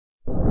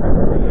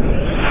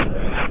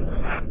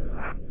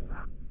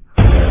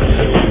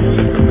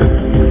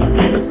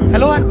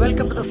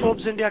the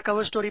Forbes India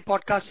Cover Story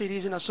podcast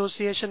series in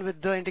association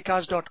with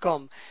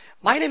theindicars.com.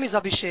 My name is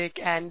Abhishek,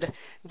 and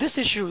this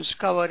issue's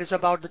cover is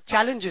about the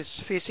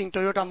challenges facing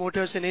Toyota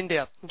Motors in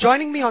India.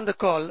 Joining me on the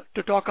call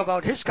to talk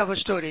about his cover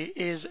story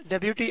is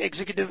Deputy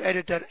Executive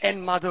Editor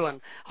N. Madhavan.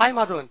 Hi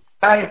Madhavan.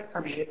 Hi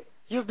Abhishek.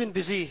 You've been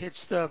busy.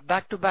 It's the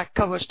back-to-back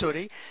cover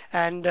story,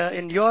 and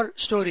in your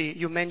story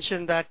you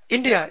mentioned that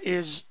India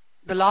is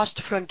the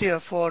last frontier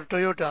for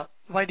Toyota.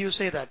 Why do you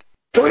say that?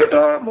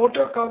 Toyota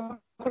Motor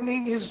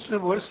Company is the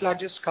world's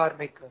largest car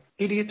maker.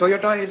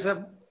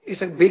 Toyota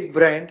is a big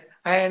brand,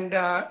 and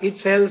it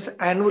sells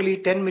annually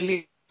 10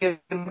 million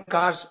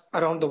cars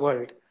around the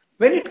world.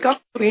 When it comes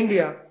to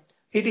India,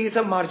 it is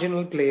a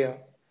marginal player.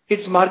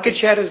 Its market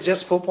share is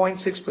just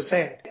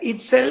 4.6%.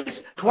 It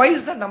sells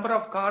twice the number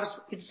of cars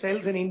it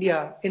sells in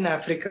India in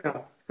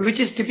Africa,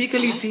 which is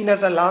typically seen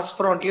as a last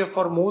frontier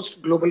for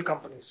most global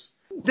companies.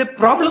 The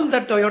problem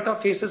that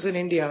Toyota faces in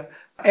India,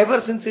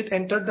 ever since it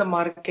entered the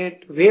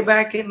market way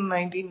back in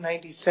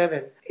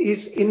 1997,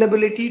 is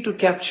inability to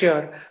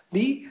capture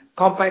the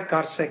compact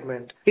car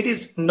segment. It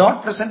is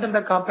not present in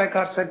the compact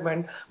car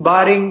segment,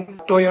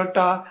 barring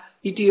Toyota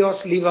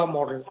Etios Liva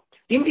model.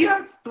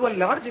 India, to a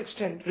large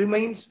extent,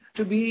 remains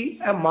to be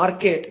a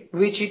market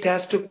which it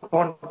has to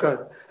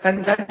conquer.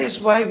 And that is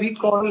why we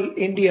call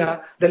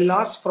India the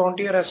last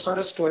frontier as far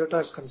as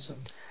Toyota is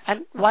concerned.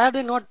 And why are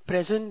they not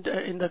present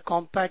in the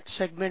compact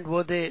segment?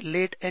 Were they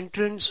late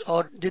entrants,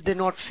 or did they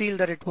not feel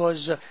that it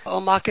was a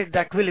market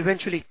that will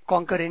eventually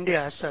conquer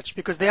India as such?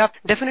 Because they are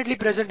definitely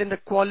present in the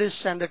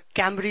Qualis and the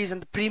Camrys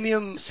and the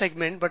premium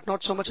segment, but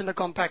not so much in the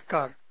compact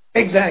car.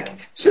 Exactly.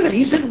 So the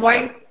reason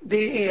why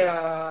they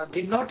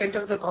did not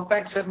enter the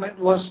compact segment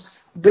was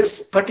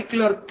this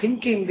particular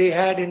thinking they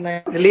had in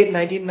the late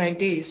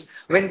 1990s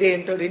when they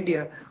entered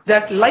India,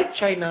 that like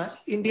China,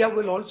 India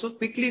will also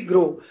quickly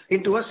grow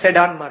into a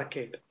sedan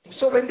market.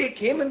 So when they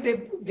came in,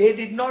 they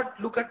did not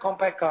look at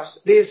compact cars.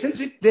 They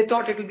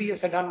thought it would be a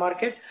sedan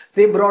market,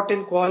 they brought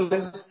in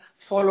Qualis,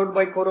 followed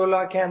by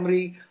Corolla,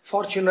 Camry,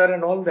 Fortuner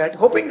and all that,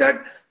 hoping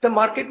that the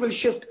market will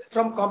shift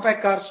from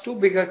compact cars to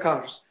bigger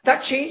cars.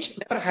 That change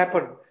never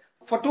happened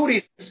for two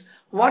reasons.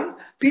 One,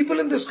 people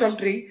in this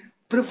country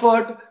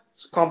preferred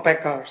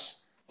compact cars.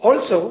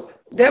 Also,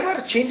 there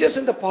were changes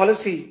in the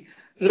policy,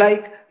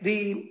 like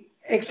the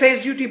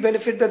excise duty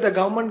benefit that the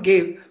government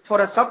gave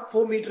for a sub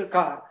 4 meter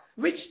car,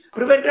 which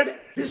prevented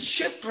this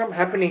shift from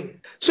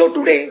happening. So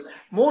today,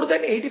 more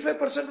than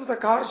 85% of the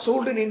cars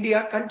sold in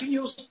India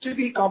continues to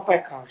be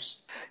compact cars.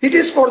 It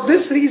is for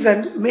this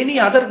reason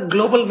many other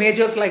global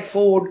majors like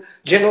Ford,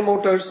 General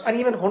Motors and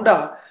even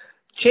Honda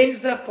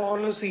changed their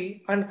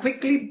policy and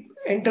quickly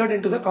entered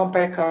into the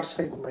compact car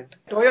segment.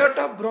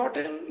 Toyota brought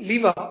in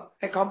Liva,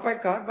 a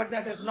compact car, but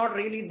that has not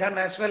really done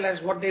as well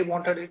as what they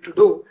wanted it to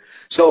do.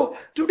 So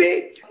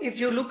today, if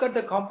you look at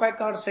the compact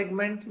car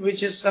segment,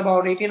 which is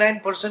about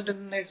 89%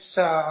 in its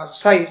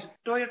size,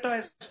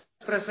 Toyota is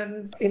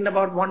present in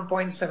about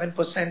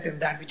 1.7% in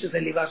that, which is the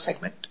Liva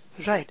segment.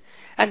 Right.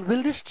 And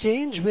will this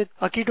change with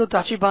Akito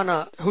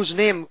Tachibana, whose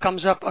name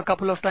comes up a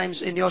couple of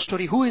times in your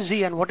story? Who is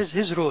he and what is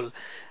his role?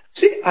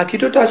 See,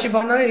 Akito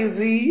Tachibana is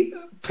the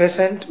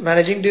present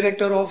managing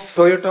director of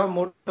Toyota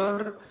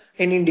Motor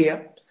in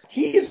India.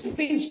 He is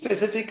being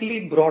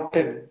specifically brought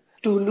in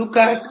to look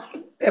at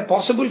a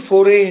possible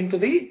foray into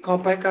the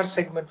compact car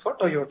segment for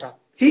Toyota.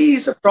 He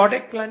is a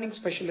product planning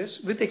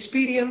specialist with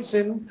experience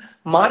in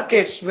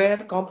markets where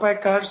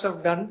compact cars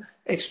have done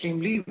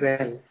extremely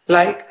well,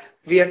 like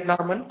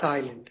Vietnam and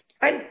Thailand.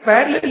 And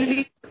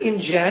parallelly,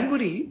 in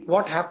January,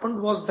 what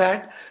happened was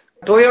that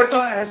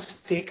Toyota has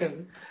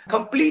taken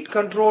complete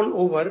control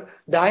over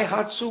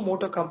Daihatsu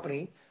Motor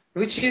Company,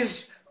 which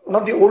is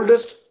one of the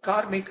oldest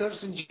car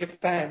makers in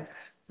Japan,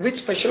 with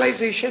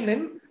specialization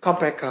in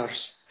compact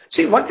cars.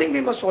 See, one thing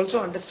we must also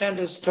understand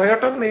is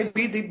Toyota may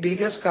be the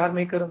biggest car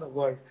maker in the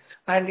world,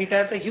 and it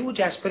has a huge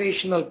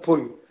aspirational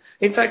pull.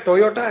 In fact,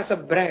 Toyota as a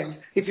brand,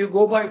 if you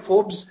go by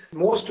Forbes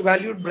most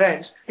valued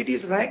brands, it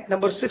is ranked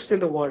number 6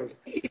 in the world.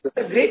 It is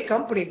a great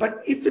company,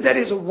 but if there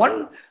is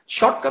one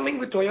shortcoming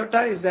with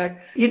Toyota is that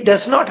it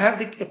does not have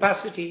the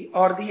capacity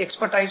or the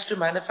expertise to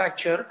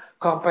manufacture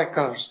compact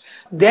cars.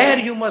 There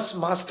you must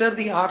master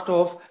the art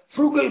of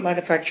frugal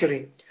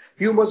manufacturing.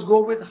 You must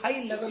go with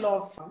high level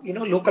of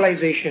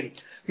localization.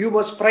 You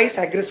must price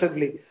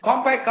aggressively.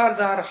 Compact cars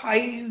are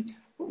high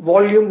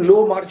volume,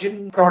 low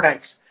margin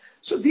products.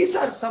 So these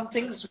are some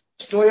things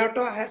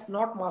Toyota has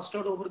not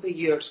mastered over the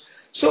years.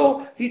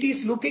 So it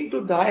is looking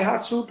to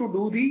Daihatsu to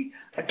do the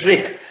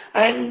trick.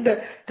 And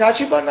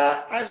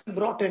Tachibana has been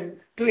brought in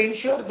to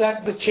ensure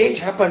that the change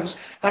happens,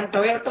 and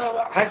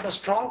Toyota has a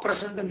strong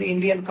presence in the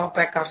Indian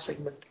compact car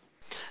segment.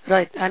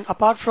 Right. And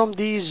apart from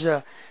these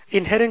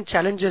inherent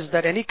challenges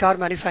that any car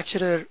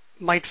manufacturer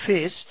might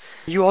face,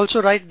 you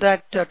also write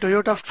that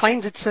Toyota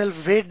finds itself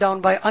weighed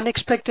down by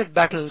unexpected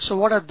battles. So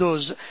what are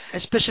those,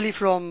 especially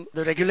from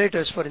the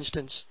regulators, for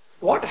instance?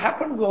 What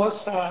happened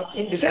was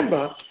in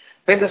December,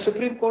 when the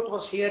Supreme Court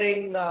was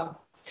hearing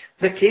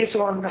the case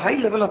on the high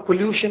level of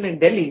pollution in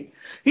Delhi,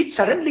 it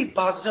suddenly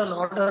passed an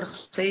order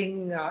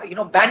saying,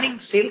 banning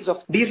sales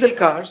of diesel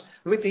cars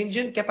with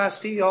engine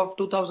capacity of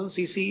 2000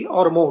 cc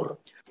or more.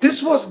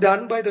 This was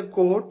done by the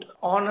court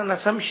on an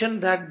assumption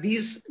that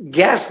these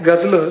gas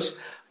guzzlers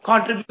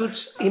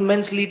contributes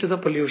immensely to the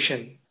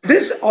pollution.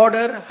 This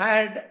order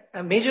had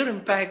a major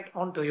impact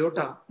on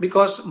Toyota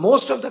because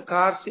most of the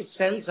cars it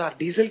sells are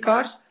diesel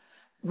cars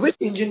with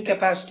engine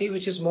capacity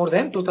which is more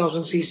than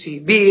 2000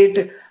 cc, be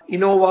it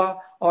Innova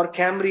or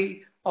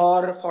Camry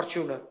or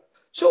Fortuner.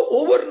 So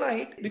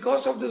overnight,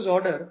 because of this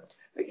order,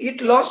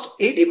 it lost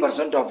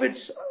 80% of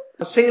its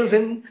sales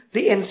in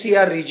the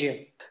NCR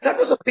region. That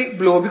was a big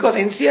blow because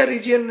NCR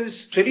region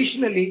is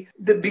traditionally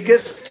the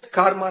biggest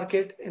car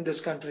market in this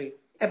country.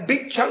 A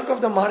big chunk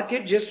of the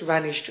market just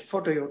vanished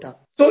for Toyota.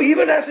 So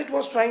even as it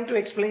was trying to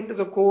explain to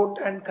the court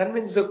and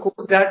convince the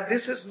court that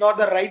this is not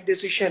the right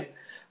decision,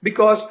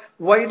 because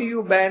why do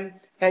you ban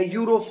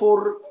Euro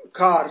 4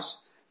 cars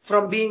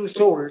from being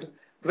sold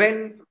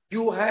when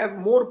you have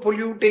more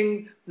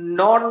polluting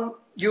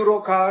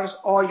non-Euro cars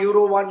or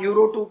Euro 1,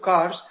 Euro 2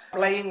 cars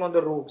flying on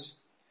the roads?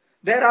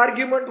 Their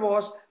argument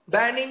was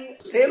banning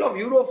sale of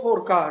Euro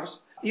 4 cars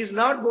is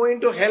not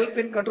going to help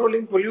in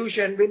controlling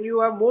pollution when you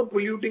have more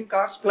polluting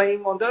cars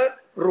flying on the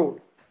road.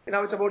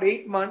 Now it's about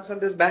 8 months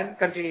and this ban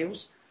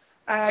continues.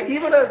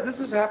 Even as this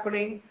is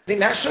happening, the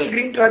National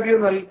Green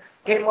Tribunal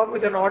came up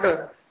with an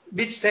order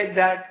which said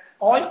that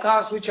all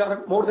cars which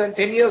are more than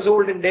 10 years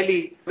old in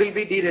Delhi will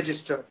be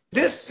deregistered.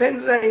 This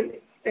sends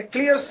a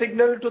clear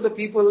signal to the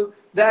people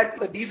that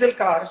the diesel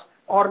cars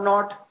are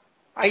not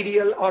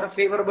ideal or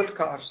favorable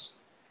cars.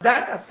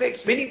 That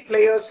affects many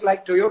players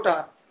like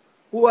Toyota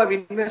who have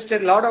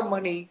invested a lot of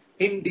money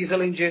in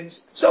diesel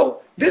engines.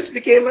 So this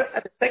became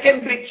a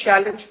second big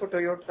challenge for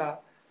Toyota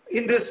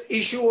in this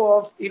issue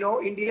of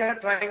India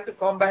trying to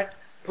combat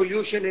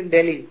pollution in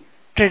Delhi.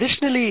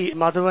 Traditionally,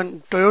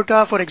 Madhavan,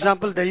 Toyota, for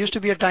example, there used to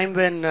be a time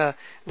when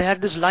they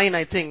had this line,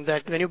 I think,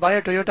 that when you buy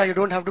a Toyota, you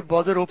don't have to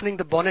bother opening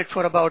the bonnet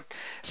for about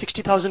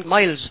 60,000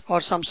 miles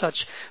or some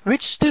such,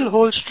 which still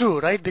holds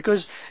true, right?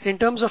 Because in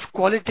terms of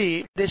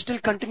quality, they still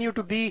continue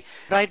to be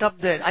right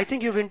up there. I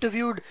think you've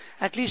interviewed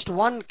at least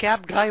one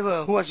cab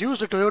driver who has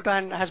used a Toyota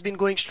and has been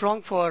going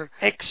strong for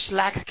X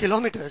lakh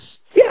kilometers.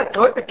 Yeah,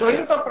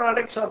 Toyota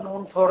products are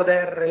known for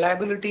their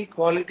reliability,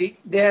 quality.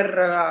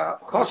 Their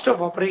cost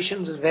of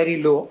operations is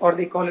very low, or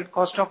they call it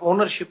cost of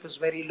ownership is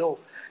very low.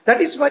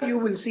 That is why you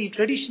will see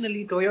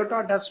traditionally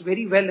Toyota does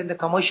very well in the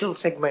commercial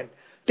segment.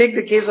 Take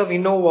the case of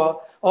Innova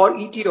or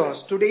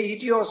Etios. Today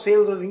Etios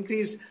sales has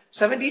increased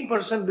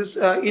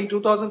 17% in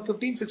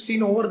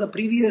 2015-16 over the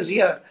previous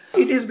year.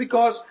 It is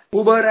because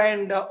Uber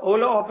and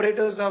Ola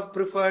operators have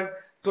preferred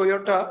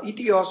Toyota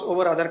Etios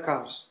over other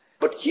cars.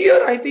 But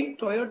here I think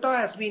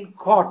Toyota has been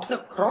caught in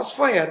the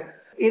crossfire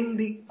in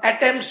the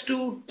attempts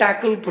to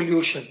tackle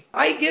pollution.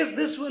 I guess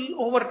this will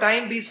over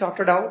time be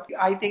sorted out.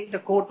 I think the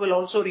court will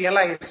also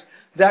realize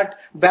that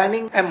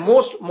banning a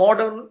most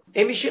modern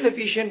emission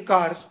efficient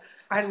cars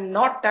and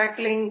not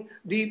tackling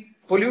the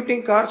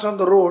polluting cars on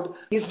the road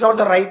is not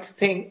the right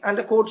thing, and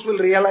the courts will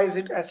realize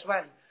it as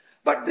well.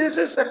 But this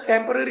is a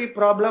temporary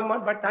problem,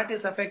 but that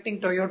is affecting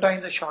Toyota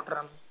in the short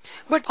run.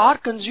 But are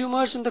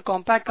consumers in the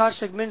compact car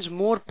segments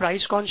more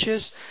price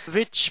conscious,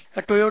 which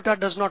a Toyota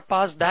does not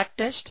pass that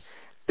test?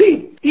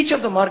 See, each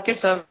of the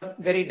markets are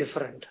very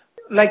different.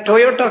 Like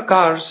Toyota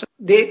cars,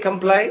 they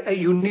comply a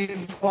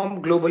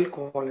uniform global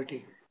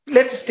quality.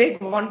 Let's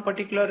take one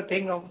particular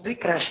thing of the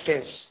crash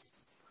tests.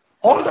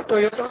 All the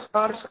Toyota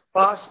cars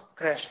pass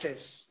crash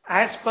tests.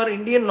 As per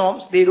Indian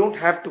norms, they don't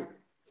have to.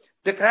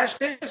 The crash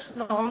test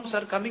norms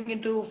are coming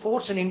into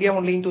force in India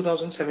only in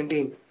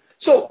 2017.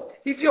 So,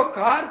 if your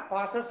car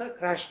passes a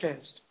crash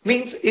test,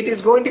 means it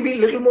is going to be a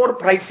little more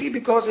pricey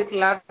because it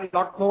will have a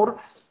lot more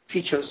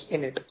features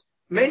in it.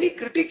 Many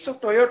critics of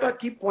Toyota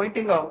keep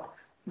pointing out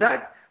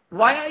that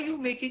why are you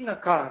making a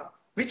car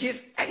which is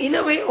in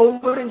a way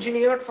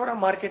over-engineered for a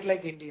market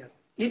like India?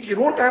 If you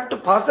don't have to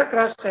pass the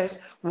crash test,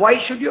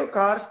 why should your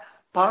cars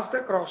pass the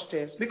crash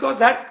test? Because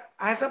that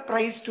has a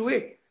price to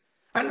it.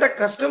 And the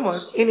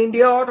customers in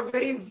India are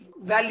very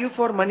value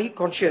for money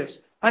conscious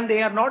and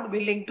they are not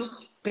willing to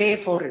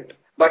pay for it.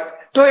 But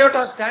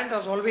Toyota's stand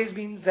has always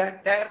been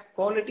that their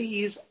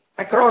quality is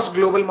across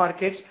global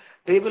markets.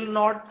 They will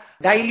not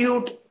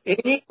dilute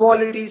any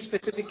quality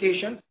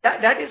specification.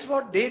 That is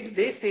what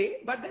they say.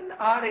 But then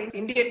our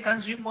Indian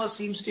consumer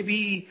seems to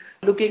be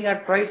looking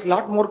at price a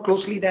lot more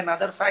closely than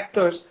other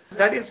factors.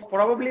 That is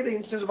probably the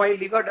instance why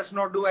Liva does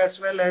not do as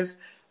well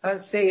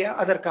as say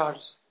other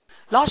cars.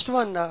 Last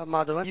one,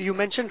 Madhavan. You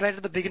mentioned right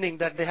at the beginning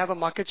that they have a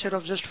market share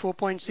of just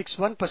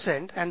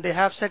 4.61% and they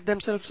have set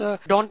themselves a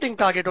daunting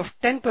target of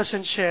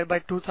 10% share by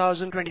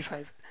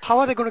 2025. How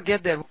are they going to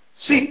get there?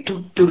 See,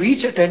 to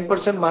reach a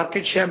 10%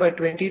 market share by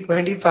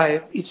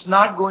 2025, it's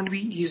not going to be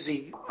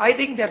easy. I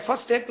think their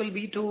first step will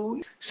be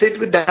to sit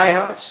with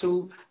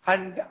Daihatsu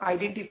and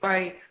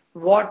identify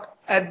what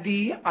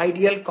the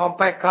ideal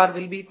compact car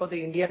will be for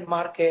the Indian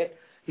market,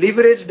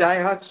 leverage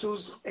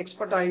Daihatsu's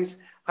expertise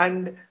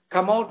and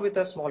come out with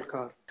a small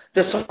car.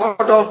 the sort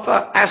of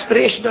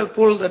aspirational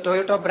pull the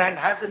Toyota brand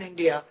has in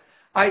India,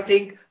 I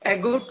think a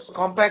good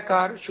compact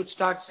car should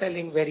start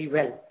selling very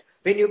well.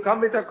 When you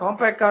come with a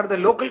compact car, the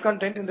local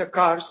content in the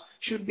cars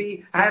should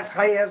be as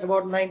high as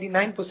about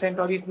 99%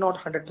 or if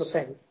not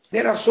 100%.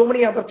 There are so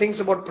many other things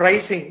about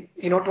pricing.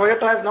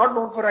 Toyota is not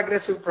known for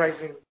aggressive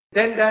pricing.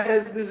 Then there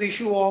is this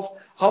issue of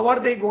how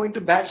are they going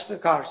to batch the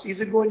cars? Is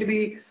it going to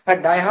be a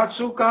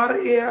Daihatsu car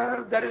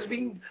that is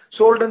being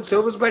sold and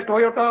serviced by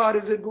Toyota, or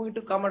is it going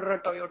to come under a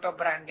Toyota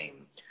brand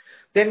name?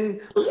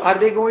 Then are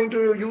they going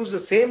to use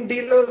the same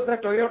dealers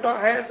that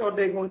Toyota has, or are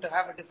they going to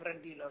have a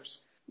different dealers?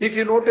 If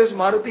you notice,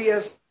 Maruti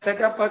has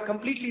set up a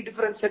completely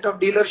different set of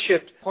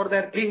dealerships for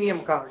their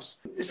premium cars.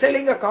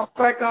 Selling a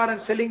compact car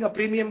and selling a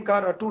premium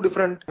car are two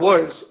different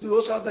worlds.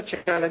 Those are the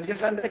challenges.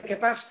 And the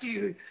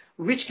capacity,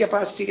 which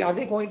capacity? Are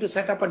they going to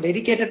set up a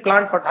dedicated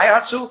plant for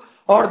Daihatsu,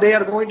 or they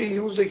are going to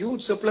use the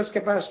huge surplus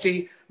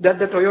capacity that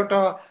the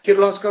Toyota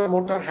Kirloskar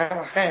Motor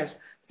has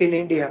in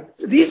India?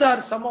 These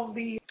are some of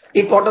the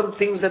important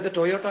things that the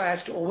Toyota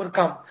has to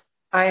overcome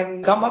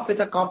and come up with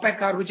a compact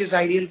car which is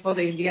ideal for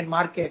the Indian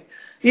market.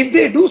 If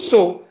they do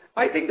so,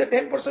 I think the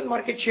 10%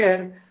 market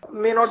share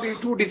may not be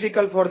too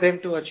difficult for them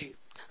to achieve.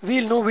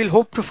 We'll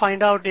hope to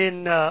find out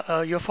in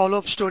your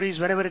follow-up stories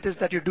whenever it is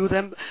that you do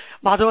them.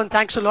 Madhavan,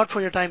 thanks a lot for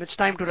your time. It's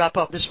time to wrap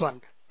up this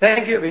one.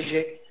 Thank you,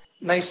 Vijay.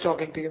 Nice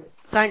talking to you.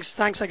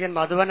 Thanks again,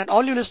 Madhavan. And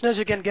all you listeners,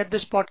 you can get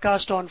this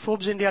podcast on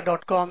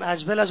ForbesIndia.com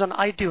as well as on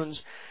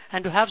iTunes.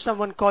 And to have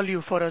someone call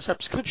you for a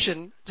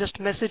subscription, just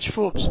message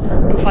Forbes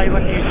to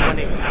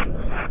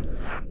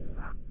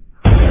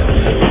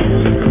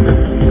 51818.